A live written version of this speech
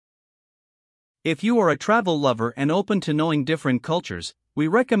If you are a travel lover and open to knowing different cultures, we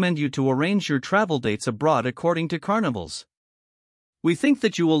recommend you to arrange your travel dates abroad according to Carnivals. We think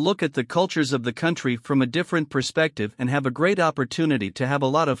that you will look at the cultures of the country from a different perspective and have a great opportunity to have a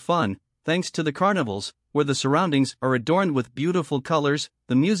lot of fun, thanks to the Carnivals, where the surroundings are adorned with beautiful colors,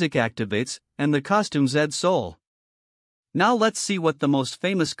 the music activates, and the costumes add soul. Now let's see what the most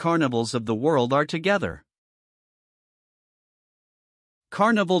famous carnivals of the world are together.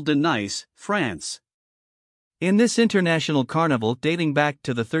 Carnival de Nice, France. In this international carnival dating back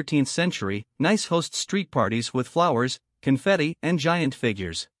to the 13th century, Nice hosts street parties with flowers, confetti, and giant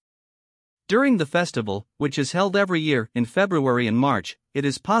figures. During the festival, which is held every year in February and March, it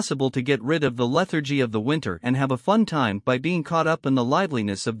is possible to get rid of the lethargy of the winter and have a fun time by being caught up in the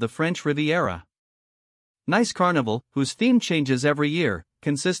liveliness of the French Riviera. Nice Carnival, whose theme changes every year,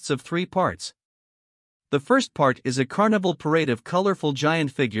 consists of 3 parts. The first part is a carnival parade of colorful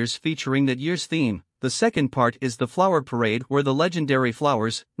giant figures featuring that year's theme. The second part is the flower parade, where the legendary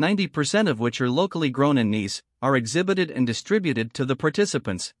flowers, 90% of which are locally grown in Nice, are exhibited and distributed to the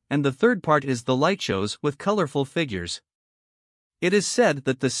participants, and the third part is the light shows with colorful figures. It is said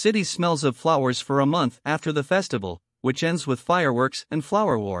that the city smells of flowers for a month after the festival, which ends with fireworks and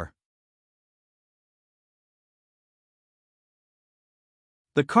flower war.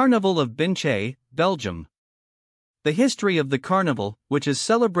 The Carnival of Binche, Belgium. The history of the carnival, which is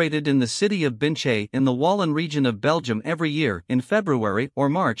celebrated in the city of Binche in the Wallon region of Belgium every year in February or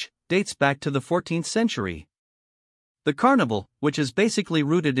March, dates back to the 14th century. The carnival, which is basically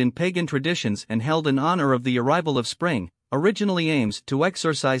rooted in pagan traditions and held in honor of the arrival of spring, originally aims to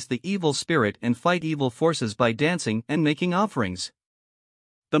exorcise the evil spirit and fight evil forces by dancing and making offerings.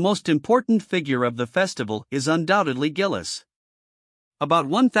 The most important figure of the festival is undoubtedly Gillis. About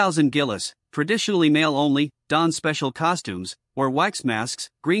 1,000 Gillis, traditionally male only, don special costumes, wear wax masks,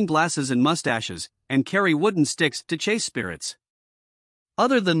 green glasses and mustaches, and carry wooden sticks to chase spirits.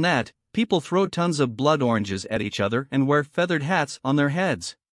 Other than that, people throw tons of blood oranges at each other and wear feathered hats on their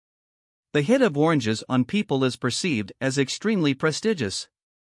heads. The hit of oranges on people is perceived as extremely prestigious.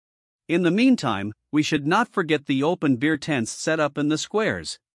 In the meantime, we should not forget the open beer tents set up in the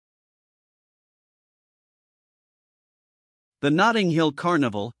squares. The Notting Hill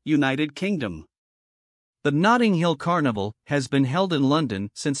Carnival, United Kingdom. The Notting Hill Carnival has been held in London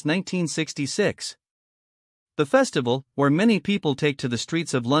since 1966. The festival, where many people take to the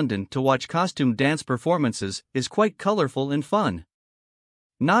streets of London to watch costume dance performances, is quite colorful and fun.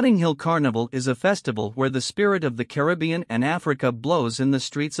 Notting Hill Carnival is a festival where the spirit of the Caribbean and Africa blows in the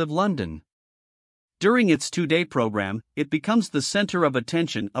streets of London. During its 2-day program, it becomes the center of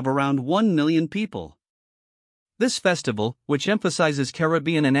attention of around 1 million people. This festival, which emphasizes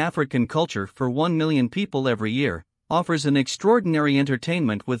Caribbean and African culture for 1 million people every year, offers an extraordinary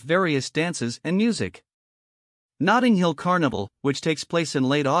entertainment with various dances and music. Notting Hill Carnival, which takes place in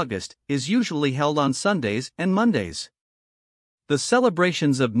late August, is usually held on Sundays and Mondays. The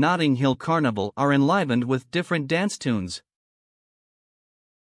celebrations of Notting Hill Carnival are enlivened with different dance tunes.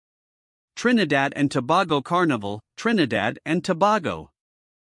 Trinidad and Tobago Carnival, Trinidad and Tobago.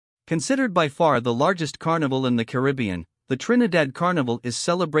 Considered by far the largest carnival in the Caribbean, the Trinidad Carnival is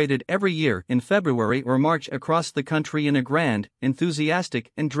celebrated every year in February or March across the country in a grand,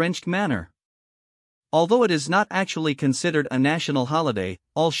 enthusiastic, and drenched manner. Although it is not actually considered a national holiday,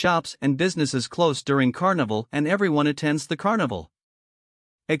 all shops and businesses close during Carnival and everyone attends the carnival.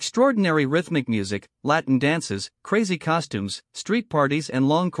 Extraordinary rhythmic music, Latin dances, crazy costumes, street parties and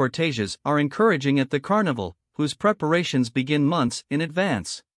long cortèges are encouraging at the carnival, whose preparations begin months in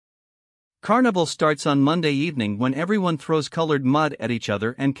advance. Carnival starts on Monday evening when everyone throws colored mud at each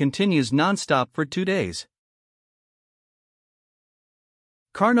other and continues non-stop for 2 days.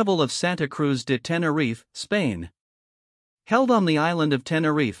 Carnival of Santa Cruz de Tenerife, Spain. Held on the island of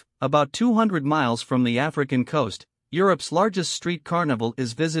Tenerife, about 200 miles from the African coast, Europe's largest street carnival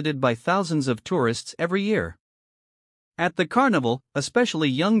is visited by thousands of tourists every year. At the carnival, especially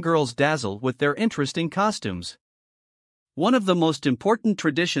young girls dazzle with their interesting costumes. One of the most important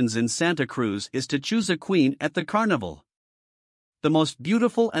traditions in Santa Cruz is to choose a queen at the carnival. The most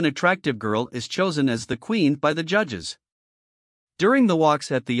beautiful and attractive girl is chosen as the queen by the judges. During the walks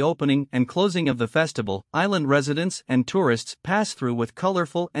at the opening and closing of the festival, island residents and tourists pass through with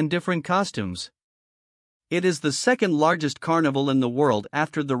colorful and different costumes. It is the second largest carnival in the world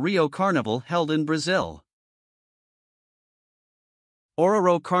after the Rio Carnival held in Brazil.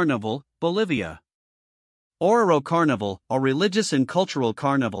 Oruro Carnival, Bolivia. Oruro Carnival, a religious and cultural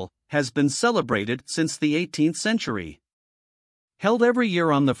carnival, has been celebrated since the 18th century. Held every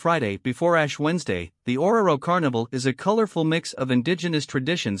year on the Friday before Ash Wednesday, the Rio Carnival is a colorful mix of indigenous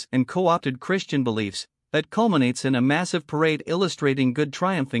traditions and co-opted Christian beliefs that culminates in a massive parade illustrating good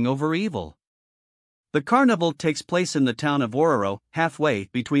triumphing over evil. The carnival takes place in the town of Oruro, halfway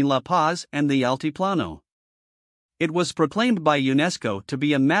between La Paz and the Altiplano. It was proclaimed by UNESCO to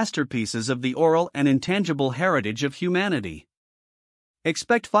be a masterpiece of the oral and intangible heritage of humanity.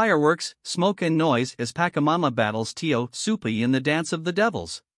 Expect fireworks, smoke and noise as Pachamama battles Tio Supi in the Dance of the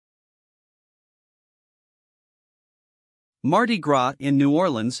Devils. Mardi Gras in New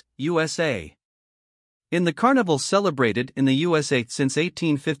Orleans, USA. In the carnival celebrated in the USA since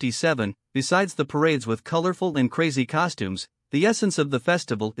 1857, besides the parades with colorful and crazy costumes, the essence of the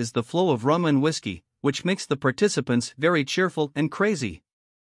festival is the flow of rum and whiskey, which makes the participants very cheerful and crazy.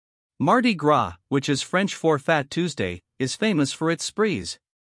 Mardi Gras, which is French for Fat Tuesday, is famous for its sprees.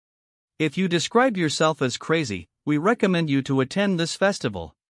 If you describe yourself as crazy, we recommend you to attend this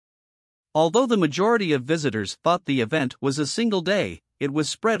festival. Although the majority of visitors thought the event was a single day, it was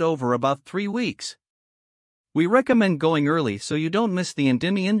spread over about 3 weeks. We recommend going early so you don't miss the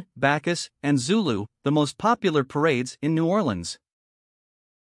Endymion, Bacchus, and Zulu, the most popular parades in New Orleans.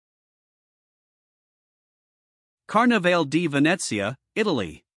 Carnival di Venezia,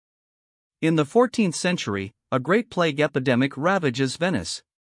 Italy. In the 14th century, a great plague epidemic ravages Venice.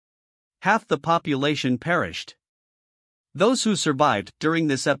 Half the population perished. Those who survived during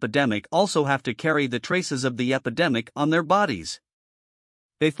this epidemic also have to carry the traces of the epidemic on their bodies.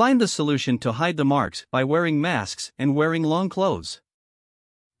 They find the solution to hide the marks by wearing masks and wearing long clothes.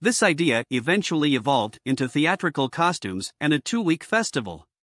 This idea eventually evolved into theatrical costumes and a 2-week festival.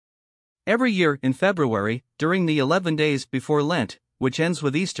 Every year in February, during the 11 days before Lent, which ends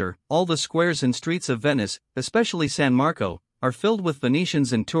with Easter, all the squares and streets of Venice, especially San Marco, are filled with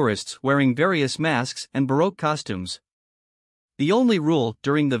Venetians and tourists wearing various masks and Baroque costumes. The only rule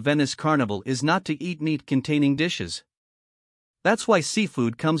during the Venice Carnival is not to eat meat-containing dishes. That's why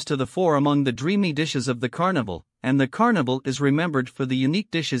seafood comes to the fore among the dreamy dishes of the carnival, and the carnival is remembered for the unique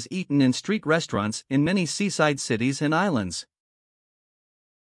dishes eaten in street restaurants in many seaside cities and islands.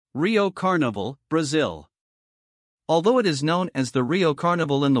 Rio Carnival, Brazil. Although it is known as the Rio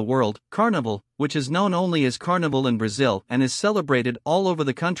Carnival in the world, Carnival, which is known only as Carnival in Brazil and is celebrated all over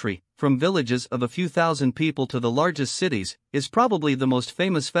the country, from villages of a few thousand people to the largest cities, is probably the most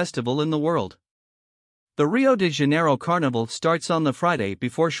famous festival in the world. The Rio de Janeiro Carnival starts on the Friday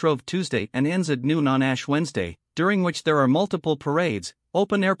before Shrove Tuesday and ends at noon on Ash Wednesday, during which there are multiple parades,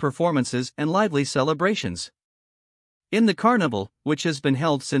 open-air performances and lively celebrations. In the carnival, which has been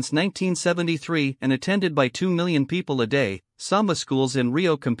held since 1973 and attended by 2 million people a day, samba schools in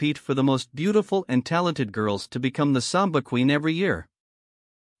Rio compete for the most beautiful and talented girls to become the samba queen every year.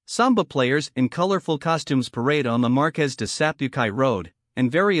 Samba players in colorful costumes parade on the Marquês de Sapucaí Road, and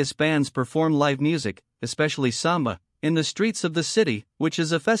various bands perform live music, especially samba, in the streets of the city, which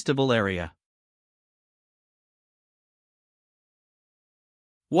is a festival area.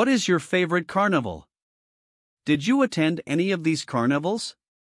 What is your favorite carnival? Did you attend any of these carnivals?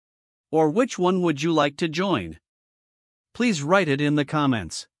 Or which one would you like to join? Please write it in the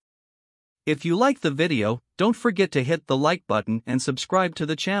comments. If you like the video, don't forget to hit the like button and subscribe to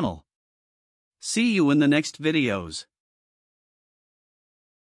the channel. See you in the next videos.